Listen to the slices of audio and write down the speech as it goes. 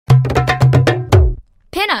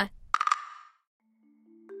Pinna!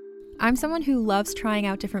 I'm someone who loves trying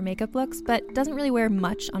out different makeup looks, but doesn't really wear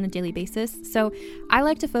much on a daily basis, so I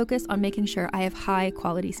like to focus on making sure I have high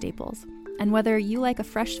quality staples. And whether you like a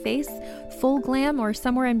fresh face, full glam, or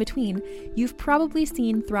somewhere in between, you've probably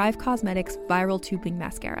seen Thrive Causemetics Viral Tubing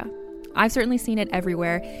Mascara. I've certainly seen it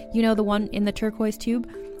everywhere. You know, the one in the turquoise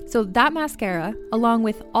tube? So that mascara, along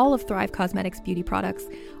with all of Thrive Causemetics beauty products,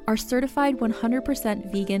 are certified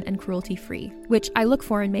 100% vegan and cruelty-free, which I look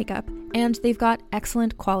for in makeup, and they've got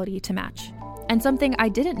excellent quality to match. And something I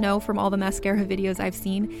didn't know from all the mascara videos I've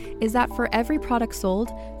seen is that for every product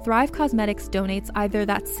sold, Thrive Causemetics donates either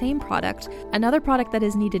that same product, another product that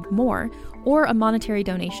is needed more, or a monetary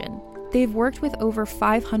donation. They've worked with over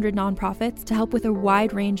 500 nonprofits to help with a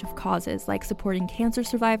wide range of causes like supporting cancer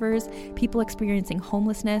survivors, people experiencing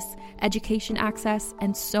homelessness, education access,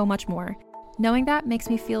 and so much more. Knowing that makes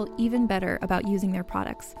me feel even better about using their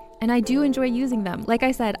products. And I do enjoy using them. Like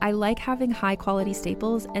I said, I like having high quality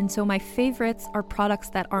staples, and so my favorites are products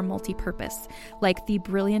that are multi-purpose, like the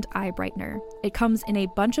Brilliant Eye Brightener. It comes in a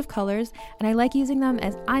bunch of colors, and I like using them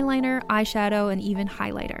as eyeliner, eyeshadow, and even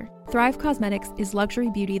highlighter. Thrive Causemetics is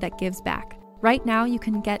luxury beauty that gives back. Right now, you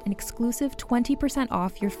can get an exclusive 20%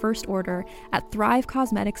 off your first order at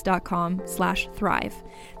thrivecausemetics.com/thrive.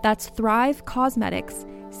 That's Thrive Causemetics,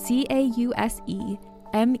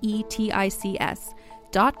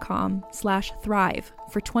 CAUSEMETICS.com/thrive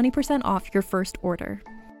for 20% off your first order.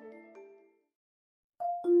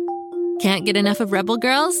 Can't get enough of Rebel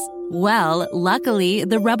Girls? Well, luckily,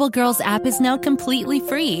 the Rebel Girls app is now completely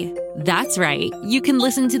free. That's right. You can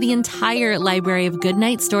listen to the entire library of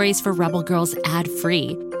goodnight stories for Rebel Girls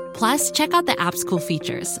ad-free. Plus, check out the app's cool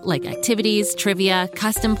features like activities, trivia,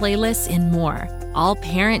 custom playlists, and more. All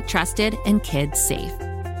parent-trusted and kids-safe.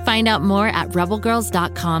 Find out more at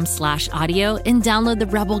rebelgirls.com/audio and download the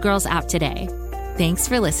Rebel Girls app today. Thanks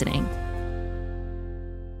for listening.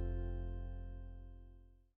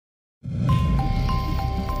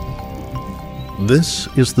 This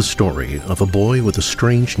is the story of a boy with a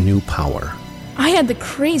strange new power. I had the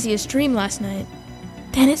craziest dream last night.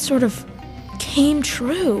 Then it sort of came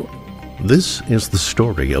true. This is the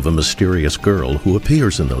story of a mysterious girl who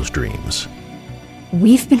appears in those dreams.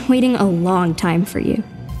 We've been waiting a long time for you.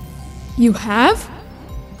 You have?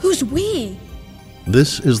 Who's we?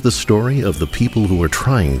 This is the story of the people who are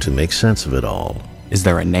trying to make sense of it all. Is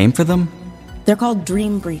there a name for them? They're called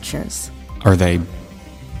Dream Breachers. Are they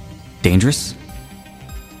dangerous?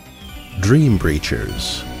 Dream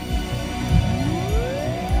Breachers.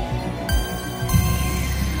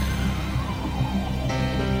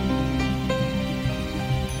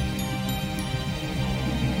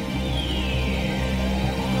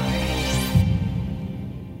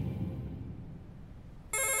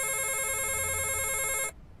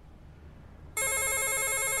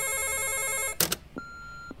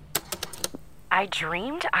 I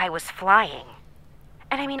dreamed I was flying.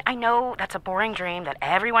 And I mean, I know that's a boring dream that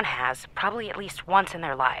everyone has, probably at least once in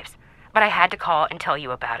their lives. But I had to call and tell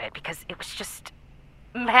you about it because it was just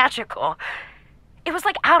magical. It was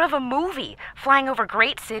like out of a movie, flying over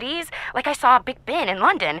great cities, like I saw Big Ben in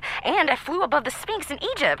London, and I flew above the Sphinx in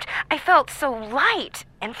Egypt. I felt so light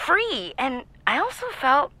and free, and I also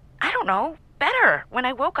felt, I don't know, better when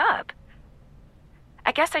I woke up.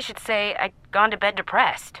 I guess I should say I'd gone to bed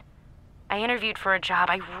depressed. I interviewed for a job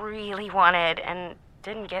I really wanted and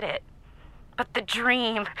didn't get it. But the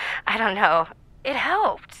dream, I don't know, it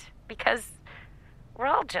helped because we're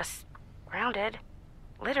all just grounded,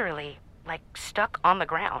 literally, like stuck on the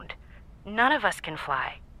ground. None of us can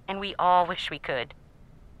fly, and we all wish we could.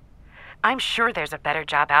 I'm sure there's a better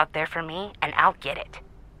job out there for me, and I'll get it.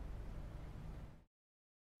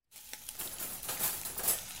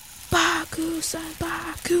 Baku-san,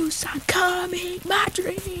 come make my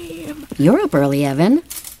dream. You're up early, Evan.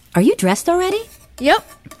 Are you dressed already? Yep.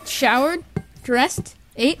 Showered, dressed,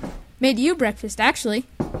 ate, made you breakfast, actually.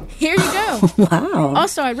 Here you go. Wow.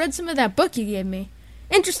 Also, I read some of that book you gave me.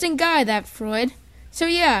 Interesting guy, that Freud. So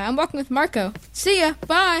yeah, I'm walking with Marco. See ya.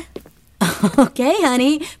 Bye. Okay,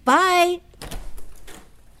 honey. Bye.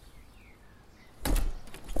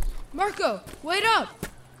 Marco, wait up.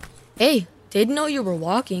 Hey, didn't know you were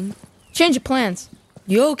walking. Change of plans.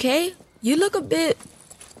 You okay? You look a bit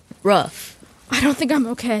rough. I don't think I'm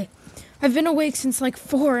okay. I've been awake since like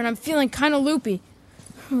 4 and I'm feeling kind of loopy.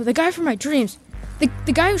 The guy from my dreams, the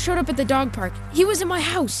guy who showed up at the dog park, he was in my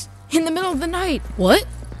house in the middle of the night. What?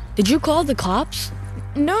 Did you call the cops?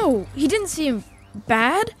 No, he didn't seem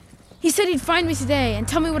bad. He said he'd find me today and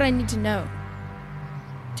tell me what I need to know.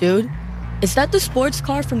 Dude, is that the sports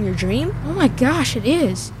car from your dream? Oh my gosh, it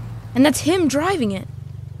is. And that's him driving it.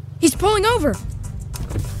 He's pulling over.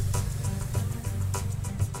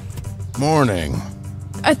 Morning.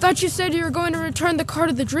 I thought you said you were going to return the car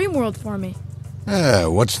to the dream world for me.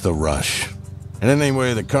 What's the rush? And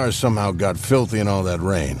anyway, the car somehow got filthy in all that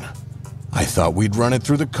rain. I thought we'd run it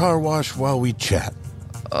through the car wash while we chat.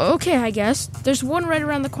 Okay, I guess. There's one right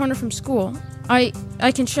around the corner from school. I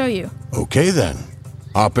can show you. Okay then.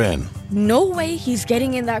 Hop in. No way he's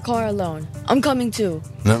getting in that car alone. I'm coming too.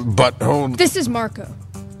 But hold... This is Marco.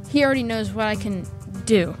 He already knows what I can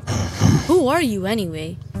do. Who are you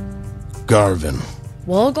anyway? Garvin.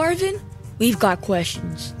 Well, Garvin, we've got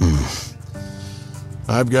questions.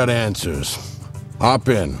 I've got answers. Hop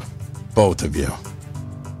in, both of you.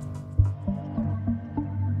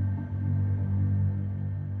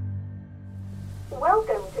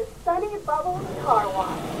 Welcome to Sunny Bubbles Car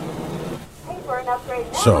Wash. Pay for an upgrade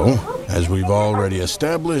now. So, as we've already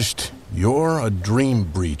established, you're a dream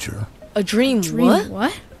breacher. A dream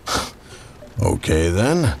what? Okay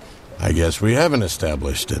then, I guess we haven't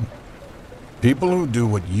established it. People who do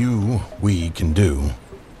what we can do,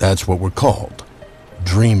 that's what we're called.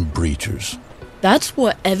 Dream breachers. That's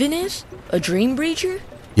what Evan is? A dream breacher?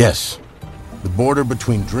 Yes. The border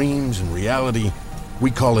between dreams and reality,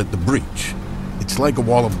 we call it the breach. It's like a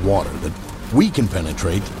wall of water that we can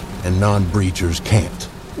penetrate and non-breachers can't.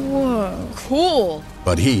 Whoa. Cool.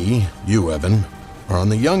 But you, Evan, are on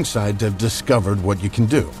the young side to have discovered what you can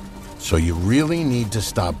do. So you really need to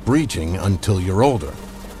stop breaching until you're older.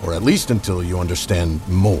 Or at least until you understand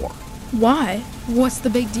more. Why? What's the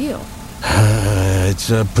big deal? It's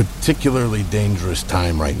a particularly dangerous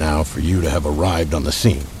time right now for you to have arrived on the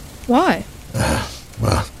scene. Why?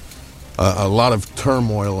 Well, a lot of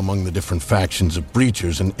turmoil among the different factions of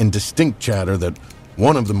breachers and distinct chatter that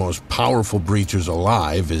one of the most powerful breachers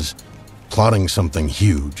alive is plotting something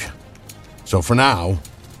huge. So for now,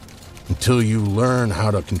 until you learn how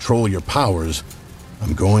to control your powers,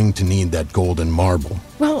 I'm going to need that golden marble.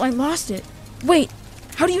 Well, I lost it. Wait,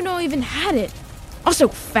 how do you know I even had it? Also,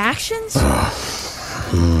 factions?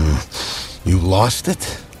 You lost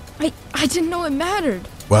it? I didn't know it mattered.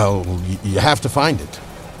 Well, you have to find it.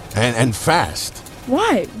 And fast.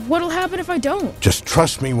 Why? What'll happen if I don't? Just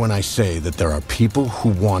trust me when I say that there are people who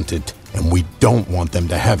want it, and we don't want them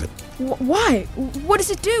to have it. Why? What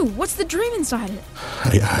does it do? What's the dream inside it?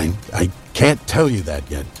 I can't tell you that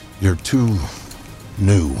yet. You're too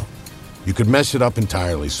new. You could mess it up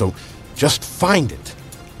entirely, so just find it.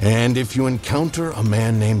 And if you encounter a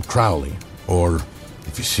man named Crowley, or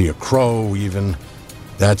if you see a crow even,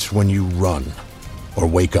 that's when you run or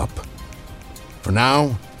wake up. For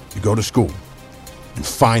now, you go to school and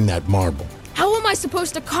find that marble. How am I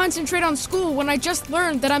supposed to concentrate on school when I just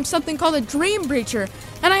learned that I'm something called a dream breacher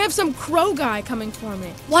and I have some crow guy coming for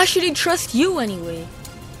me? Why should he trust you anyway?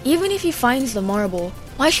 Even if he finds the marble,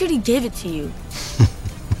 why should he give it to you?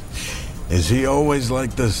 Is he always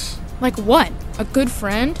like this? Like what? A good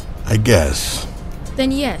friend? I guess.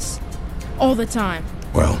 Then yes. All the time.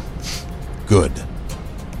 Well, good.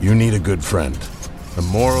 You need a good friend. The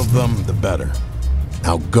more of them, the better.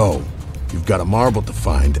 Now go. You've got a marble to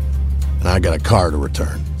find, and I got a car to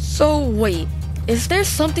return. So wait, is there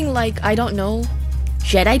something like, I don't know,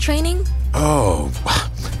 Jedi training? Oh,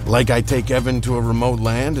 like I take Evan to a remote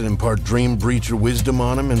land and impart Dream Breacher wisdom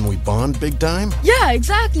on him and we bond big time? Yeah,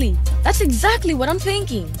 exactly. That's exactly what I'm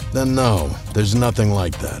thinking. Then no, there's nothing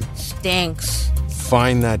like that. Stinks.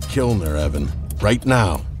 Find that Kilner, Evan. Right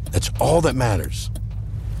now. That's all that matters.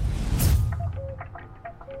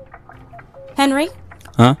 Henry?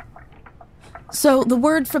 Huh? So the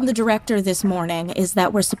word from the director this morning is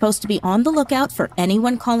that we're supposed to be on the lookout for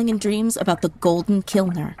anyone calling in dreams about the Golden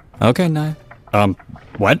Kilner. Okay, Nye.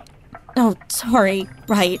 What? Oh, sorry.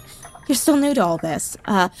 Right. You're still new to all this.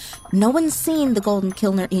 No one's seen the Golden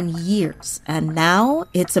Kilner in years, and now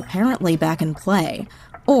it's apparently back in play.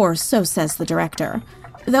 Or so says the director.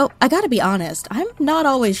 Though, I gotta be honest, I'm not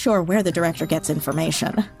always sure where the director gets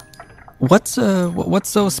information. What's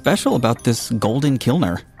so special about this Golden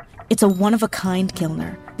Kilner? It's a one-of-a-kind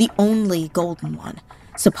Kilner, the only golden one.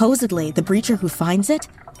 Supposedly, the breacher who finds it,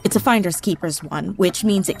 it's a finder's keeper's one, which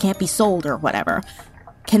means it can't be sold or whatever,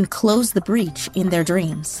 can close the breach in their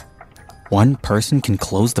dreams. One person can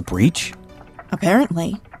close the breach?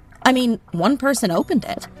 Apparently. I mean, one person opened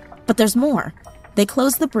it, but there's more. They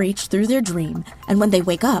close the breach through their dream, and when they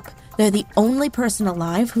wake up, they're the only person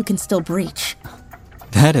alive who can still breach.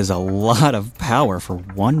 That is a lot of power for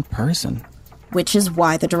one person. Which is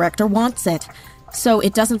why the director wants it. So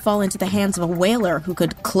it doesn't fall into the hands of a whaler who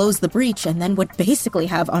could close the breach and then would basically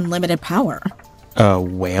have unlimited power. A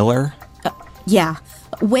whaler? Yeah.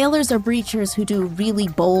 Whalers are breachers who do really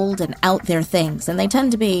bold and out there things, and they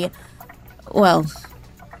tend to be, well,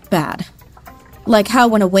 bad. Like how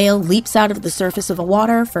when a whale leaps out of the surface of the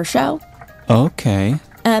water for show. Okay.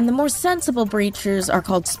 And the more sensible breachers are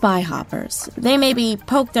called spy hoppers. They maybe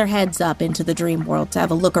poke their heads up into the dream world to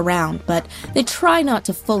have a look around, but they try not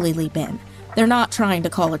to fully leap in. They're not trying to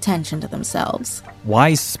call attention to themselves.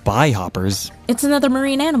 Why spy hoppers? It's another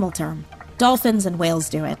marine animal term. Dolphins and whales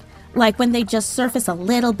do it. Like when they just surface a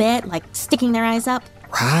little bit, like sticking their eyes up.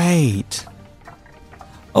 Right.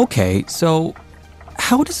 Okay, so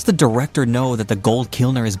how does the director know that the Gold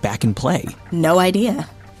Kilner is back in play? No idea.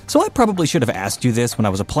 So I probably should have asked you this when I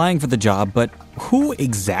was applying for the job, but who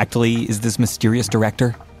exactly is this mysterious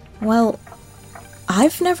director? Well,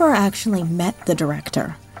 I've never actually met the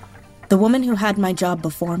director. The woman who had my job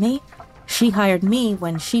before me, she hired me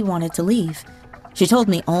when she wanted to leave. She told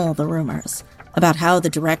me all the rumors about how the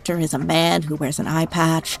director is a man who wears an eye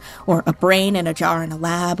patch, or a brain in a jar in a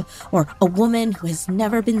lab, or a woman who has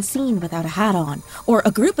never been seen without a hat on, or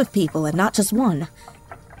a group of people and not just one.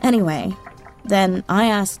 Anyway, then I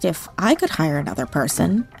asked if I could hire another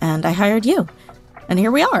person, and I hired you. And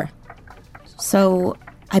here we are. So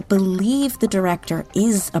I believe the director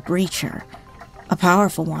is a breacher, a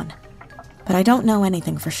powerful one. But I don't know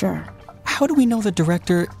anything for sure. How do we know the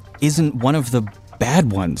director isn't one of the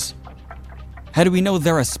bad ones? How do we know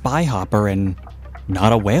they're a spy hopper and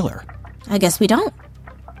not a whaler? I guess we don't.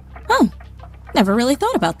 Oh, never really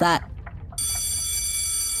thought about that.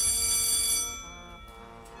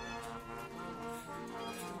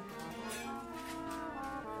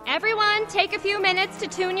 Everyone, take a few minutes to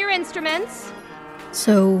tune your instruments.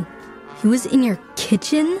 So, he was in your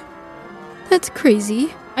kitchen? That's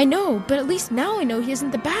crazy. I know, but at least now I know he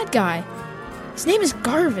isn't the bad guy. His name is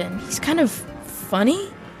Garvin. He's kind of funny.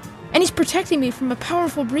 And he's protecting me from a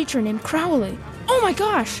powerful breacher named Crowley. Oh my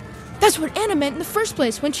gosh! That's what Anna meant in the first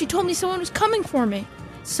place when she told me someone was coming for me.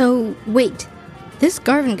 So, wait. This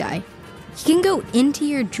Garvin guy, he can go into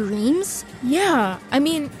your dreams? Yeah, I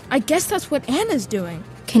mean, I guess that's what Anna's doing.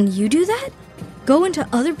 Can you do that? Go into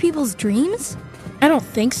other people's dreams? I don't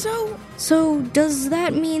think so. So, does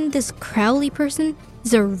that mean this Crowley person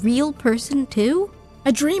is a real person too?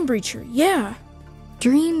 A dream breacher, yeah.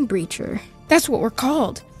 Dream breacher. That's what we're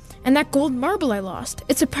called. And that gold marble I lost,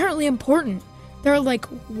 it's apparently important. There are like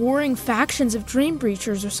warring factions of dream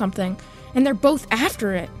breachers or something, and they're both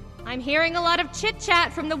after it. I'm hearing a lot of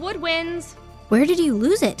chit-chat from the woodwinds. Where did you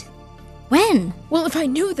lose it? When? Well, if I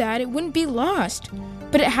knew that, it wouldn't be lost.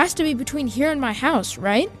 But it has to be between here and my house,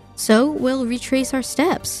 right? So we'll retrace our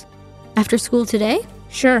steps. After school today?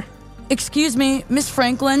 Sure. Excuse me, Miss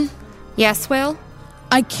Franklin? Yes, Will?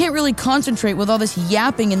 I can't really concentrate with all this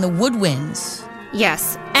yapping in the woodwinds.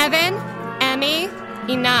 Yes. Evan? Emmy?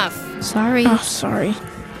 Enough. Sorry. Oh, sorry.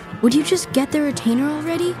 Would you just get the retainer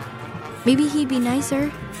already? Maybe he'd be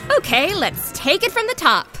nicer. Okay, let's take it from the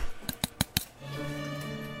top.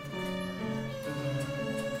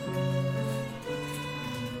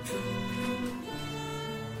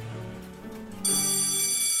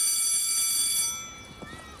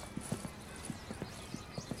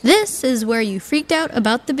 This is where you freaked out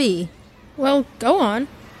about the bee. Well, go on.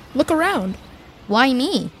 Look around. Why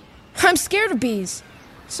me? I'm scared of bees.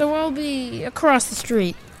 So I'll be across the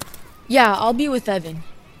street. Yeah, I'll be with Evan.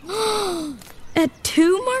 At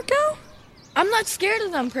 2, Marco? I'm not scared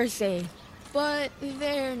of them per se, but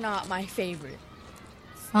they're not my favorite.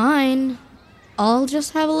 Fine. I'll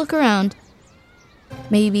just have a look around.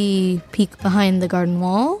 Maybe peek behind the garden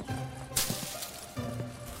wall?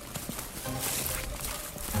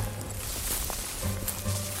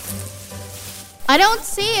 I don't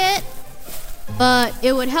see it, but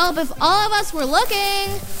it would help if all of us were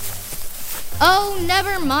looking. Oh,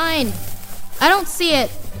 never mind. I don't see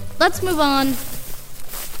it. Let's move on.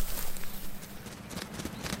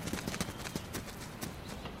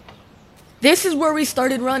 This is where we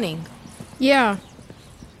started running. Yeah.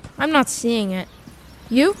 I'm not seeing it.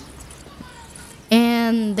 You?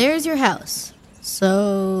 And there's your house.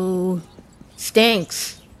 So...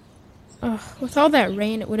 Stinks. With all that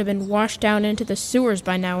rain, it would have been washed down into the sewers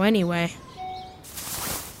by now anyway.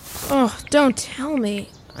 Oh, don't tell me.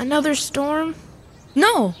 Another storm?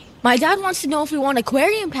 No, my dad wants to know if we want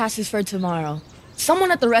aquarium passes for tomorrow.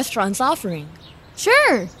 Someone at the restaurant's offering.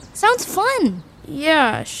 Sure, sounds fun.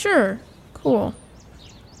 Yeah, sure. Cool.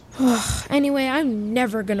 Anyway, I'm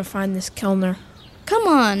never gonna find this Kilner. Come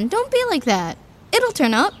on, don't be like that. It'll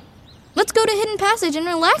turn up. Let's go to Hidden Passage and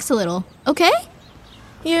relax a little, okay?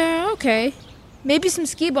 Yeah, okay. Maybe some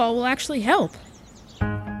skee ball will actually help.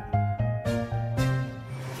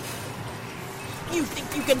 You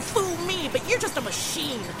think you can fool me, but you're just a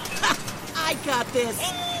machine. I got this.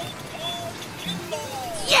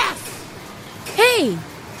 Yes! Hey!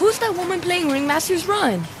 Who's that woman playing Ringmaster's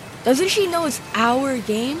Run? Doesn't she know it's our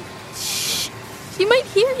game? Shh. She might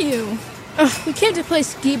hear you. Ugh, we came to play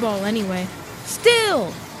skee ball anyway.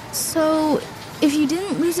 Still. So, if you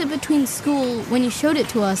didn't lose it between school when you showed it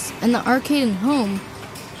to us and the arcade and home,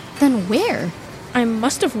 then where? I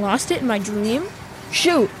must have lost it in my dream.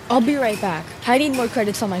 Shoot, I'll be right back. I need more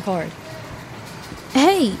credits on my card.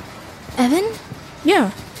 Hey, Evan?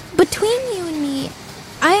 Yeah? Between you and me,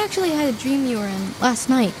 I actually had a dream you were in last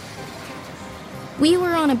night. We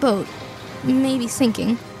were on a boat, maybe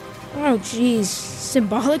sinking. Oh, geez.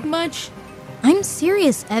 Symbolic much? I'm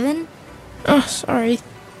serious, Evan. Oh, sorry.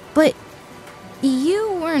 But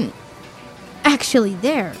you weren't actually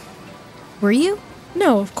there, were you?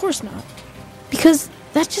 No, of course not. Because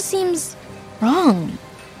that just seems wrong,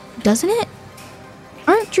 doesn't it?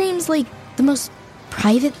 Aren't dreams like the most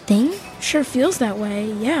private thing? Sure feels that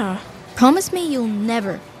way, yeah. Promise me you'll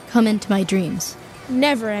never come into my dreams.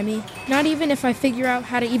 Never, Emmy. Not even if I figure out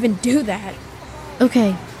how to even do that.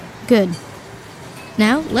 Okay, good.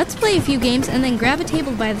 Now, let's play a few games and then grab a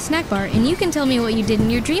table by the snack bar and you can tell me what you did in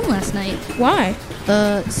your dream last night. Why?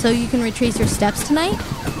 So you can retrace your steps tonight?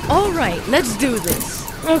 All right, let's do this.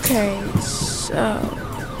 Okay, so...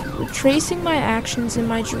 retracing my actions in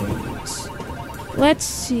my dreams. Let's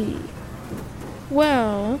see.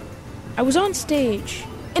 Well, I was on stage,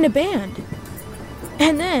 in a band.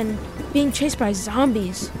 And then, being chased by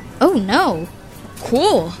zombies. Oh no!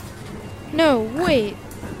 Cool. No, wait.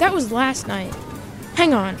 That was last night.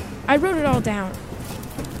 Hang on, I wrote it all down.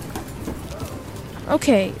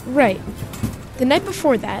 Okay, right. The night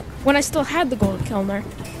before that, when I still had the Golden Kilner,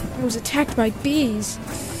 I was attacked by bees.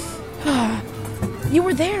 You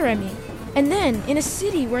were there, Emmy. And then, in a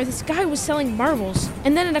city where this guy was selling marbles.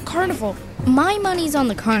 And then in a carnival. My money's on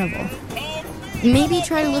the carnival. Maybe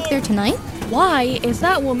try to look there tonight? Why is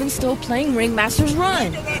that woman still playing Ringmaster's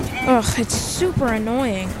Run? Ugh, it's super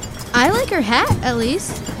annoying. I like her hat, at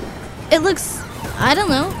least. It looks, I don't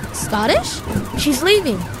know, Scottish? She's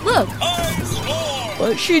leaving. Look.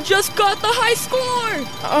 But she just got the high score!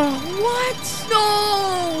 Oh, what?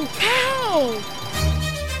 No! How?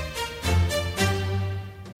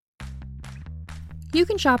 You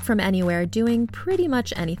can shop from anywhere doing pretty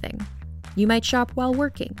much anything. You might shop while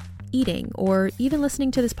working, eating, or even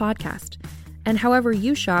listening to this podcast. And however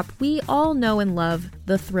you shop, we all know and love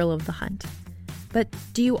the thrill of the hunt. But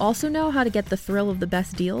do you also know how to get the thrill of the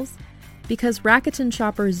best deals? Because Rakuten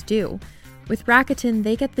shoppers do. With Rakuten,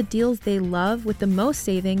 they get the deals they love with the most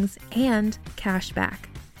savings and cash back.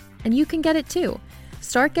 And you can get it too.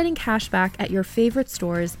 Start getting cash back at your favorite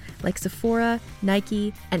stores like Sephora,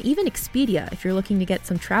 Nike, and even Expedia if you're looking to get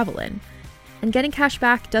some travel in. And getting cash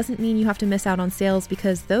back doesn't mean you have to miss out on sales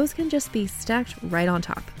because those can just be stacked right on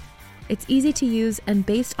top. It's easy to use and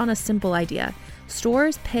based on a simple idea.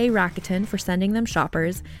 Stores pay Rakuten for sending them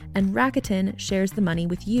shoppers, and Rakuten shares the money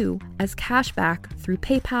with you as cash back through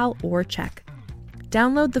PayPal or check.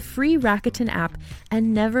 Download the free Rakuten app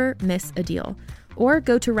and never miss a deal. Or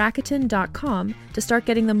go to Rakuten.com to start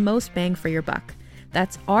getting the most bang for your buck.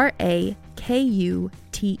 That's Rakuten.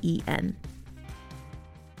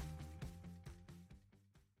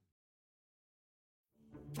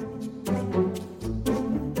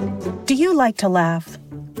 Do you like to laugh?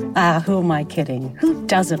 Who am I kidding? Who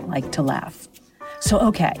doesn't like to laugh? So,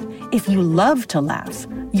 okay, if you love to laugh,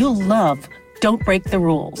 you'll love Don't Break the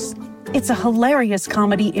Rules. It's a hilarious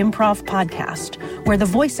comedy improv podcast where the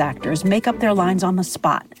voice actors make up their lines on the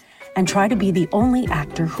spot and try to be the only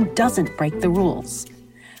actor who doesn't break the rules.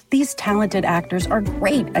 These talented actors are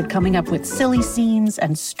great at coming up with silly scenes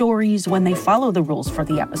and stories when they follow the rules for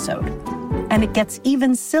the episode. And it gets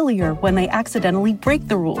even sillier when they accidentally break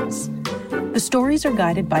the rules. The stories are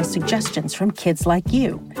guided by suggestions from kids like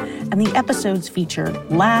you, and the episodes feature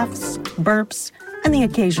laughs, burps, and the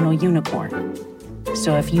occasional unicorn.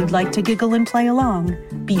 So if you'd like to giggle and play along,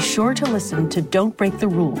 be sure to listen to Don't Break the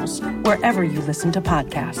Rules wherever you listen to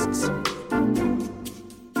podcasts.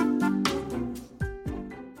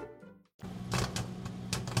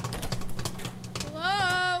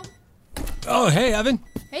 Hello? Oh, hey, Evan.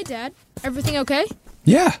 Hey, Dad. Everything okay?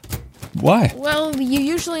 Yeah. Why? Well, you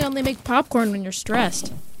usually only make popcorn when you're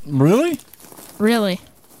stressed. Really? Really?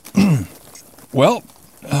 Well,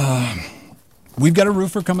 we've got a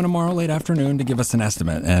roofer coming tomorrow late afternoon to give us an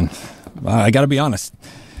estimate, and I gotta be honest,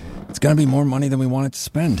 it's gonna be more money than we wanted to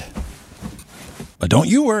spend. But don't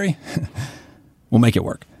you worry. We'll make it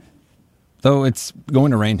work. Though it's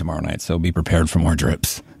going to rain tomorrow night, so be prepared for more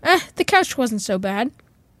drips. The couch wasn't so bad.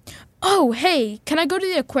 Oh, hey, can I go to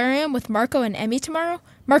the aquarium with Marco and Emmy tomorrow?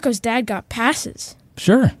 Marco's dad got passes.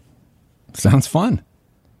 Sure. Sounds fun.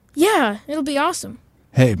 Yeah, it'll be awesome.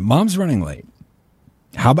 Hey, Mom's running late.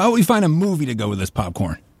 How about we find a movie to go with this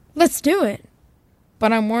popcorn? Let's do it.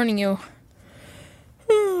 But I'm warning you.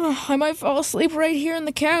 I might fall asleep right here on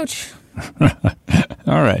the couch.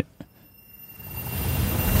 All right.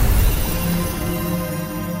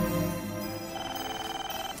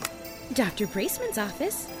 Dr. Braceman's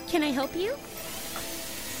office. Can I help you?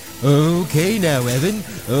 Okay now, Evan.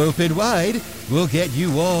 Open wide. We'll get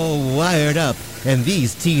you all wired up, and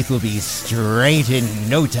these teeth will be straight in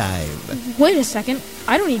no time. Wait a second.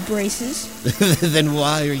 I don't need braces. Then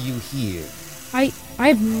why are you here? I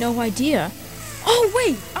have no idea. Oh,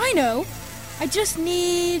 wait. I know. I just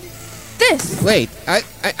need this. Wait.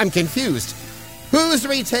 I'm confused. Whose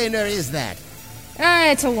retainer is that?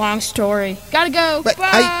 It's a long story. Gotta go. But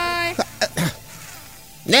bye.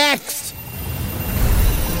 Next!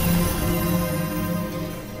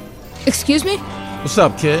 Excuse me? What's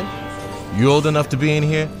up, kid? You old enough to be in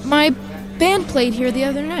here? My band played here the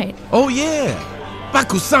other night. Oh, yeah.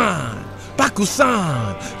 Baku-san!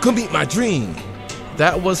 Baku-san! Come meet my dream.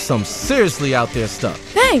 That was some seriously out there stuff.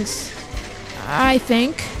 Thanks. I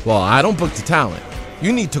think. Well, I don't book the talent.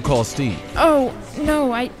 You need to call Steve. Oh,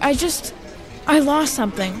 no, I lost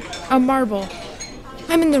something. A marble.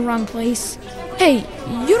 I'm in the wrong place. Hey,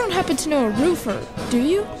 you don't happen to know a roofer, do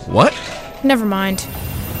you? What? Never mind.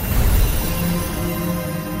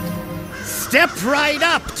 Step right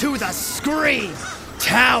up to the Scream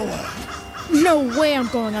Tower. No way I'm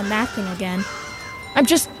going on that thing again. I'm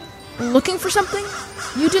just looking for something.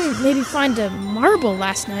 You didn't maybe find a marble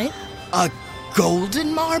last night? A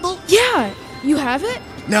golden marble? Yeah, you have it?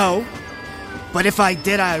 No, but if I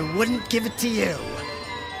did, I wouldn't give it to you.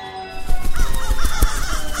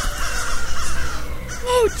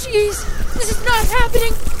 Oh, jeez. This is not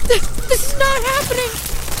happening. This is not happening.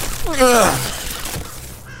 Ugh.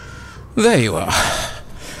 There you are.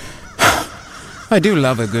 I do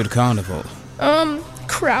love a good carnival.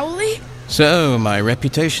 Crowley? So, my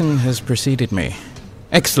reputation has preceded me.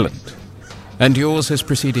 Excellent. And yours has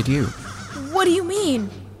preceded you. What do you mean?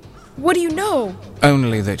 What do you know?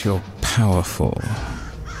 Only that you're powerful.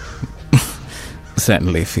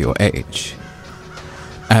 Certainly for your age.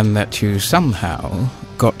 And that you somehow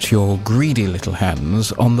got your greedy little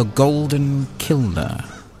hands on the Golden Kilner.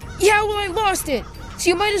 Yeah, well, I lost it. So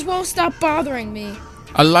you might as well stop bothering me.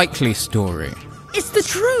 A likely story. It's the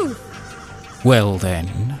truth. Well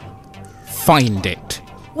then, find it.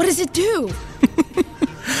 What does it do?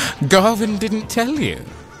 Garvin didn't tell you.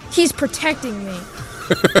 He's protecting me.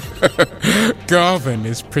 Garvin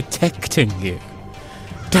is protecting you.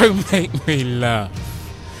 Don't make me laugh.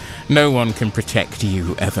 No one can protect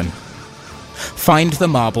you, Evan. Find the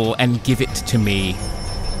marble and give it to me,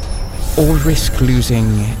 or risk losing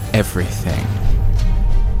everything.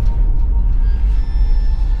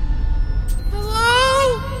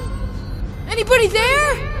 Anybody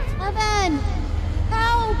there? Evan!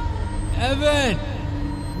 Help! Evan!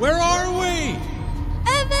 Where are we?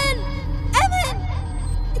 Evan! Evan!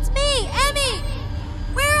 It's me, Emmy!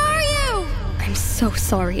 Where are you? I'm so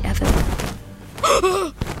sorry, Evan.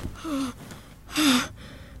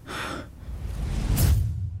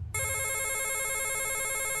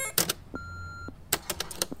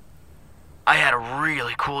 I had a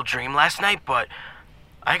really cool dream last night, but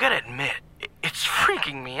I gotta admit, it's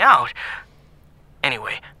freaking me out.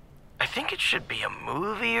 Anyway, I think it should be a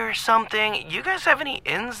movie or something. You guys have any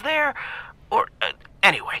ins there? Or,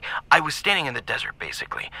 anyway, I was standing in the desert,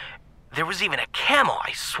 basically. There was even a camel,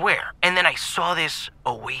 I swear. And then I saw this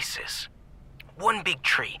oasis. One big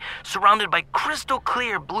tree, surrounded by crystal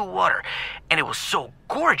clear blue water. And it was so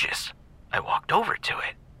gorgeous, I walked over to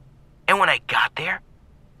it. And when I got there,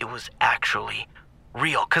 it was actually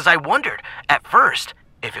real. 'Cause I wondered, at first,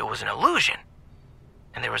 if it was an illusion.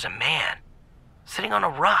 And there was a man sitting on a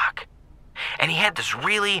rock. And he had this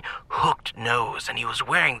really hooked nose, and he was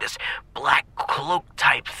wearing this black cloak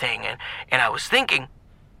type thing. And I was thinking,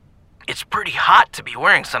 it's pretty hot to be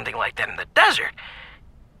wearing something like that in the desert.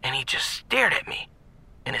 And he just stared at me,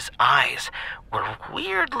 and his eyes were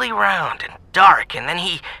weirdly round and dark. And then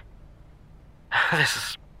he...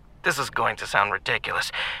 This is going to sound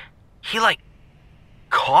ridiculous. He,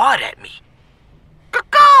 cawed at me.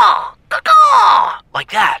 Caw-caw! Caw-caw!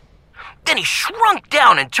 Like that. Then he shrunk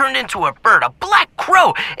down and turned into a bird, a black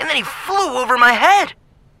crow, and then he flew over my head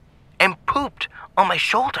and pooped on my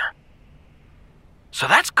shoulder. So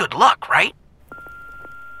that's good luck, right?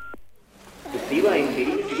 The Sea Lion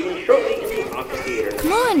feeding is beginning shortly in the amphitheater.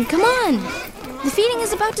 Come on! The feeding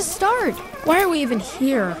is about to start. Why are we even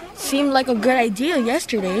here? Seemed like a good idea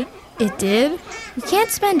yesterday. It did? You can't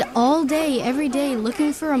spend all day, every day,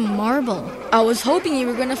 looking for a marble. I was hoping you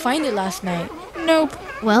were gonna find it last night. Nope.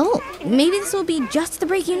 Well, maybe this will be just the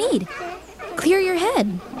break you need. Clear your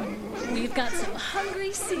head. We've got some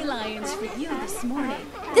hungry sea lions for you this morning.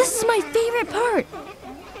 This is my favorite part.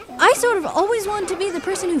 I sort of always wanted to be the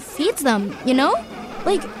person who feeds them, you know?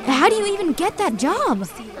 Like, how do you even get that job?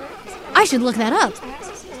 I should look that up.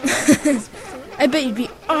 I bet you'd be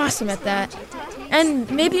awesome at that.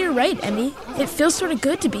 And maybe you're right, Emmy. It feels sort of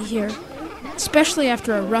good to be here. Especially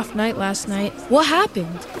after a rough night last night. What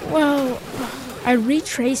happened? Well, I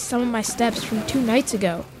retraced some of my steps from 2 nights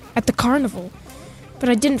ago at the carnival, but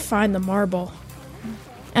I didn't find the marble.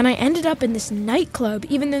 And I ended up in this nightclub,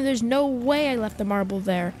 even though there's no way I left the marble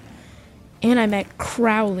there. And I met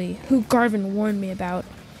Crowley, who Garvin warned me about.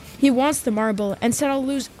 He wants the marble and said I'll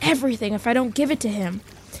lose everything if I don't give it to him.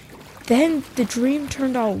 Then the dream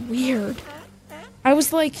turned all weird. I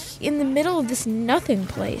was like in the middle of this nothing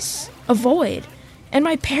place, a void, and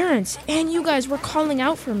my parents and you guys were calling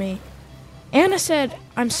out for me. Anna said,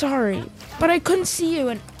 I'm sorry, but I couldn't see you,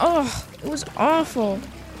 and it was awful.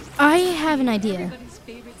 I have an idea.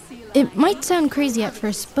 It might sound crazy at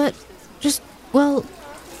first, but just, well,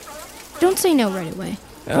 don't say no right away.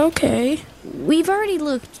 Okay. We've already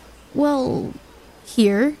looked, well,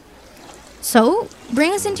 here. So,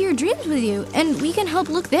 bring us into your dreams with you, and we can help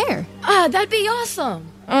look there. That'd be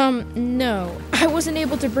awesome. No. I wasn't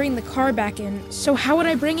able to bring the car back in, so how would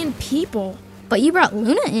I bring in people? But you brought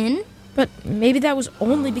Luna in. But maybe that was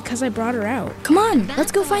only because I brought her out. Come on,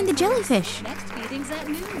 let's go find the jellyfish. Next feeding's at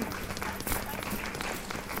noon.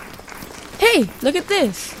 Hey, look at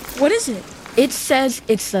this. What is it? It says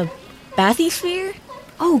it's a bathysphere.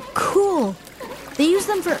 Oh, cool. They use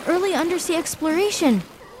them for early undersea exploration.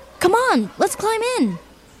 Come on, let's climb in.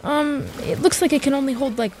 It looks like it can only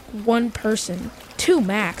hold like 1 person. 2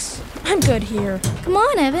 max. I'm good here. Come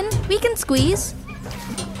on, Evan. We can squeeze.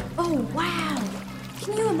 Oh, wow.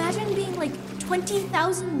 Can you imagine being like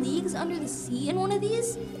 20,000 leagues under the sea in one of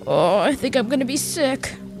these? Oh, I think I'm gonna be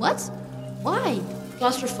sick. What? Why?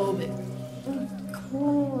 Claustrophobic. Of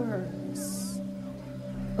course.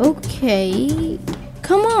 Okay.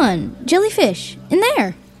 Come on, jellyfish. In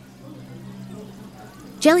there.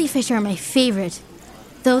 Jellyfish are my favorite,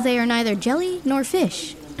 though they are neither jelly nor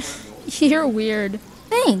fish. You're weird.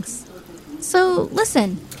 Thanks. So,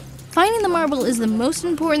 listen. Finding the marble is the most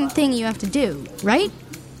important thing you have to do, right?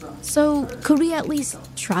 So, could we at least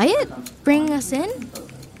try it? Bring us in?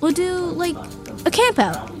 We'll do, like, a camp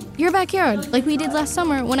out. Your backyard, like we did last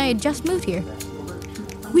summer when I had just moved here.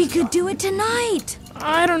 We could do it tonight!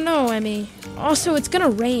 I don't know, Emmy. Also, it's gonna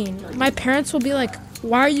rain. My parents will be like,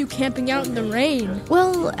 why are you camping out in the rain?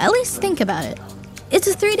 Well, at least think about it. It's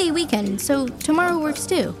a 3-day weekend, so tomorrow works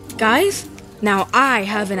too. Guys, now I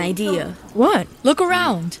have an idea. What? Look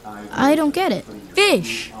around. I don't get it.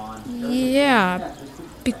 Fish. Yeah,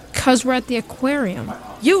 because we're at the aquarium.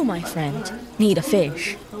 You, my friend, need a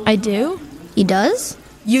fish. I do? He does?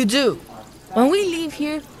 You do. When we leave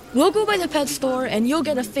here, we'll go by the pet store and you'll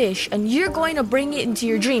get a fish and you're going to bring it into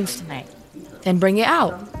your dreams tonight. Then bring it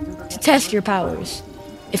out to test your powers.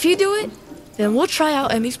 If you do it, then we'll try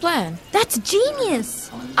out Emmy's plan. That's genius!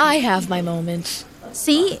 I have my moments.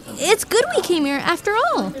 See, it's good we came here after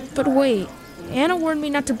all. But wait, Anna warned me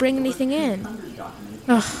not to bring anything in.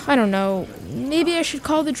 Ugh, I don't know. Maybe I should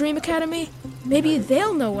call the Dream Academy? Maybe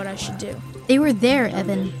they'll know what I should do. They were there,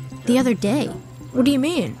 Evan, the other day. What do you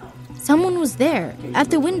mean? Someone was there, at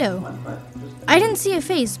the window. I didn't see a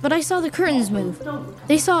face, but I saw the curtains move.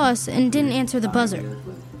 They saw us and didn't answer the buzzer.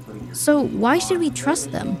 So why should we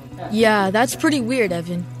trust them? Yeah, that's pretty weird,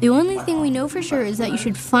 Evan. The only thing we know for sure is that you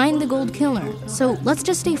should find the Gold Killer, so let's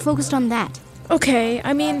just stay focused on that. Okay,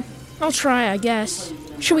 I mean, I'll try, I guess.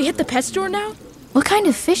 Should we hit the pet store now? What kind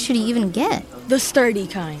of fish should he even get? The sturdy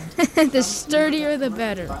kind. The sturdier the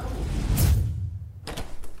better.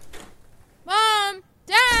 Mom!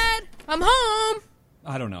 Dad! I'm home!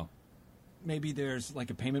 I don't know. Maybe there's like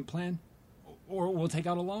a payment plan? Or we'll take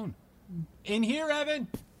out a loan. In here, Evan!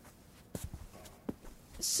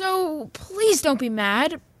 So, please don't be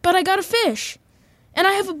mad, but I got a fish. And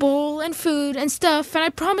I have a bowl and food and stuff, and I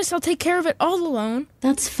promise I'll take care of it all alone.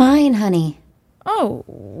 That's fine, honey. Oh,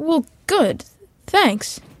 well, good.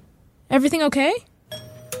 Thanks. Everything okay?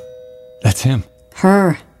 That's him.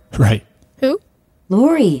 Her. Right. Who?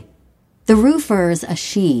 Lori. The roofer's a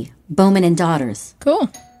she. Bowman and Daughters.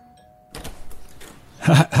 Cool.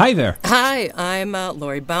 Hi there. Hi, I'm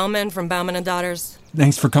Lori Bauman from Bauman and Daughters.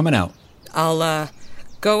 Thanks for coming out. I'll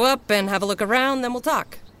go up and have a look around, then we'll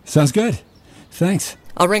talk. Sounds good. Thanks.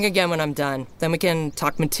 I'll ring again when I'm done. Then we can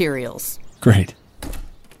talk materials. Great.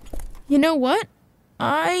 You know what?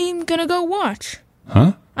 I'm gonna go watch.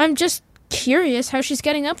 Huh? I'm just curious how she's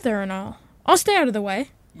getting up there and all. I'll stay out of the way.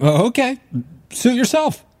 Okay. Suit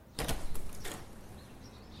yourself.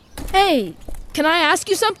 Hey, can I ask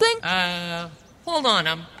you something? Hold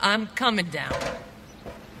on, I'm coming down.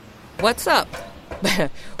 What's up?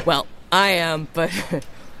 Well, I am, but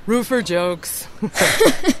roofer jokes.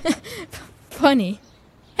 Funny.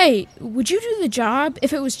 Hey, would you do the job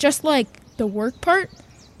if it was just like the work part?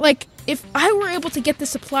 Like, if I were able to get the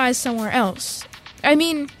supplies somewhere else. I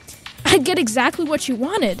mean, I'd get exactly what you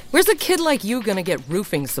wanted. Where's a kid like you gonna get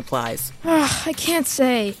roofing supplies? I can't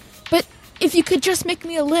say. But if you could just make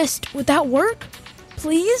me a list, would that work?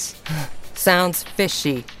 Please? Sounds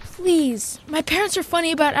fishy. Please. My parents are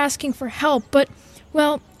funny about asking for help, but,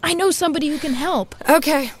 well, I know somebody who can help.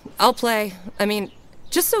 Okay, I'll play. I mean,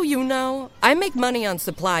 just so you know, I make money on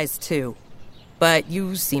supplies too. But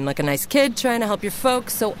you seem like a nice kid trying to help your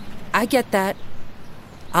folks, so I get that.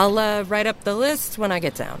 I'll write up the list when I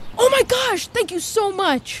get down. Oh my gosh, thank you so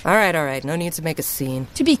much. All right, no need to make a scene.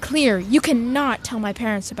 To be clear, you cannot tell my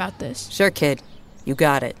parents about this. Sure, kid. You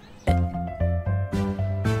got it.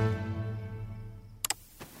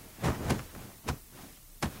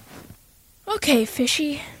 Okay,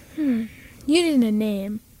 Fishy. You need a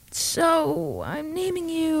name. So, I'm naming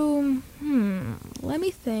you... let me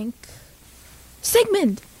think.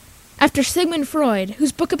 Sigmund! After Sigmund Freud,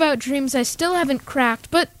 whose book about dreams I still haven't cracked,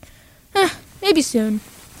 but... maybe soon.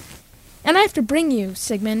 And I have to bring you,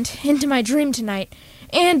 Sigmund, into my dream tonight,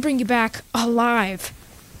 and bring you back alive.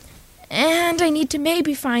 And I need to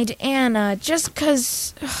maybe find Anna, just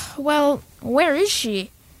 'cause... well, where is she?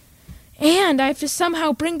 And I have to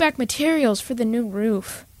somehow bring back materials for the new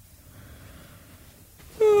roof.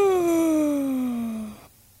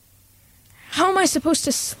 How am I supposed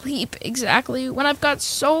to sleep exactly when I've got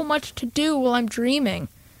so much to do while I'm dreaming?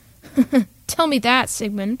 Tell me that,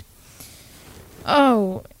 Sigmund.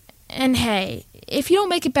 Oh, and hey, if you don't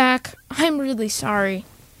make it back, I'm really sorry.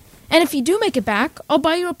 And if you do make it back, I'll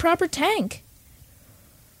buy you a proper tank.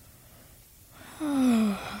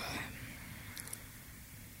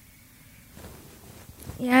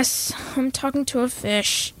 Yes, I'm talking to a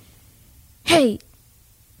fish. Hey,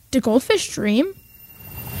 do goldfish dream?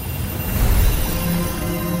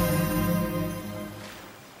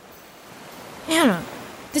 Anna,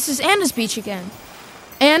 this is Anna's beach again.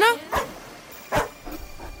 Anna?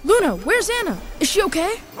 Luna, where's Anna? Is she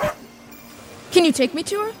okay? Can you take me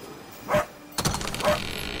to her?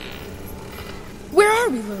 Where are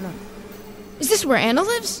we, Luna? Is this where Anna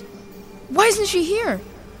lives? Why isn't she here?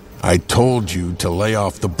 I told you to lay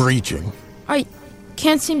off the breaching. I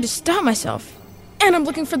can't seem to stop myself. And I'm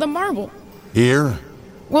looking for the marble. Here?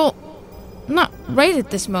 Well, not right at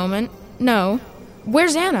this moment. No.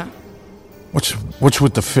 Where's Anna? What's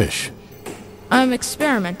with the fish? I'm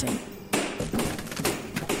experimenting.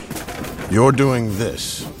 You're doing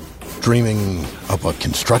this? Dreaming up a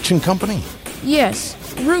construction company? Yes,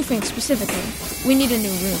 roofing specifically. We need a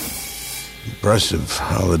new roof. Impressive,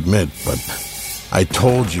 I'll admit, but I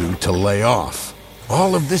told you to lay off.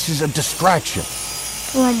 All of this is a distraction.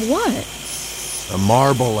 From what? The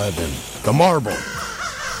marble, Evan. The marble.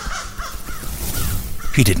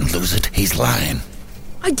 He didn't lose it. He's lying.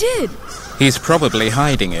 I did. He's probably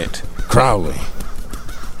hiding it. Crowley,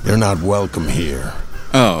 you're not welcome here.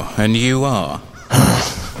 Oh, and you are?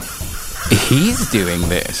 He's doing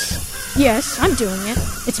this. Yes, I'm doing it.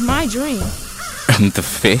 It's my dream. And the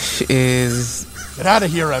fish is... Get out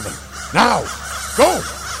of here, Evan. Now! Go!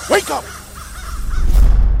 Wake up!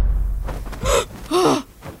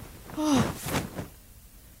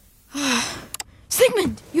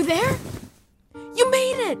 Sigmund, you there? You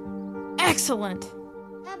made it! Excellent.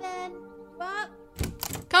 Evan, Bob.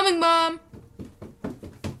 Coming, Mom.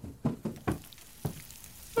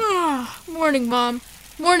 Morning, Mom.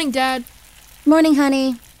 Morning, Dad. Morning,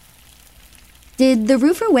 honey. Did the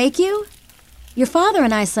roofer wake you? Your father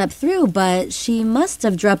and I slept through, but she must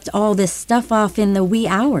have dropped all this stuff off in the wee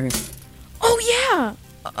hours. Oh, yeah.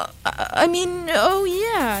 Oh,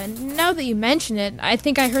 yeah. Now that you mention it, I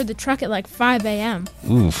think I heard the truck at like 5 a.m.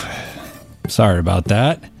 Oof. Sorry about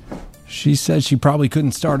that. She said she probably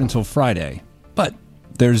couldn't start until Friday. But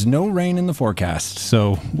there's no rain in the forecast,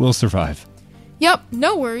 so we'll survive. Yep,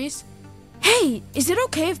 no worries. Hey, is it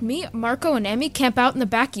okay if me, Marco, and Emmy camp out in the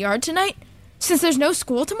backyard tonight? Since there's no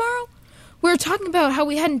school tomorrow? We were talking about how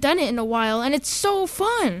we hadn't done it in a while, and it's so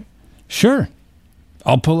fun. Sure.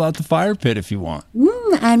 I'll pull out the fire pit if you want.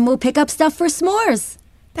 And we'll pick up stuff for s'mores.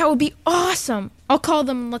 That would be awesome. I'll call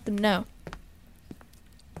them and let them know.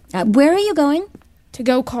 Where are you going? To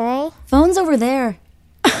go call? Phone's over there.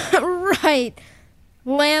 Right.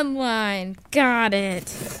 Landline. Got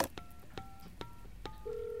it.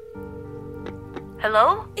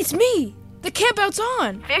 Hello? It's me. The campout's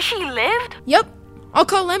on. Fishy lived? Yep. I'll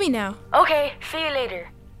call Lemmy now. Okay, see you later.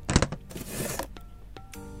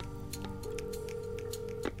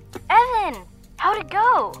 Evan, how'd it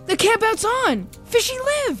go? The campout's on. Fishy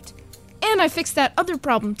lived. And I fixed that other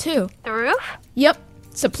problem, too. The roof? Yep.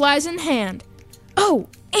 Supplies in hand. Oh,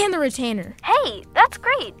 and the retainer. Hey, that's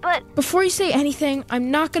great, but... Before you say anything,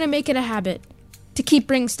 I'm not going to make it a habit to keep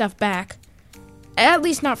bringing stuff back. At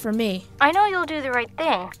least not for me. I know you'll do the right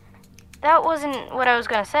thing. That wasn't what I was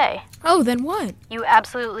going to say. Oh, then what? You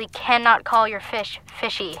absolutely cannot call your fish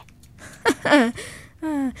fishy.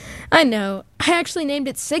 I know. I actually named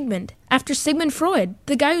it Sigmund, after Sigmund Freud,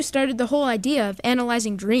 the guy who started the whole idea of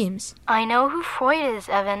analyzing dreams. I know who Freud is,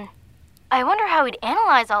 Evan. I wonder how he'd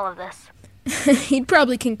analyze all of this. He'd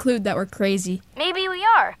probably conclude that we're crazy. Maybe we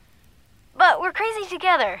are. But we're crazy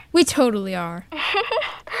together. We totally are.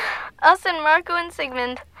 Us and Marco and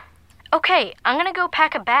Sigmund. Okay, I'm gonna go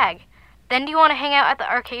pack a bag. Then do you want to hang out at the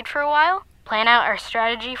arcade for a while? Plan out our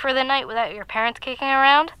strategy for the night without your parents kicking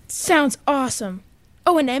around? Sounds awesome.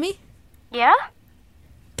 Oh, and Emmy? Yeah?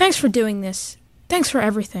 Thanks for doing this. Thanks for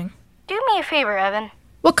everything. Do me a favor, Evan.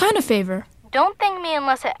 What kind of favor? Don't thank me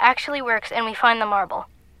unless it actually works and we find the marble.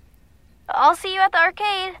 I'll see you at the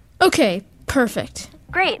arcade. Okay, perfect.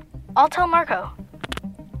 Great. I'll tell Marco.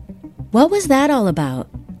 What was that all about?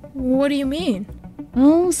 What do you mean?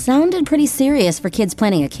 Oh, sounded pretty serious for kids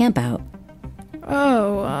planning a campout.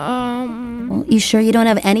 Oh, Well, you sure you don't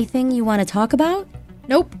have anything you want to talk about?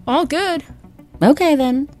 Nope, all good. Okay,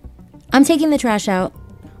 then. I'm taking the trash out.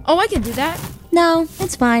 Oh, I can do that. No,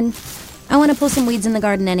 it's fine. I want to pull some weeds in the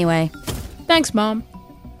garden anyway. Thanks, Mom.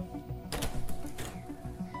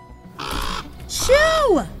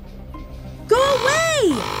 Shoo! Go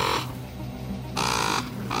away!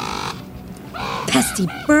 Pesty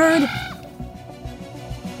bird!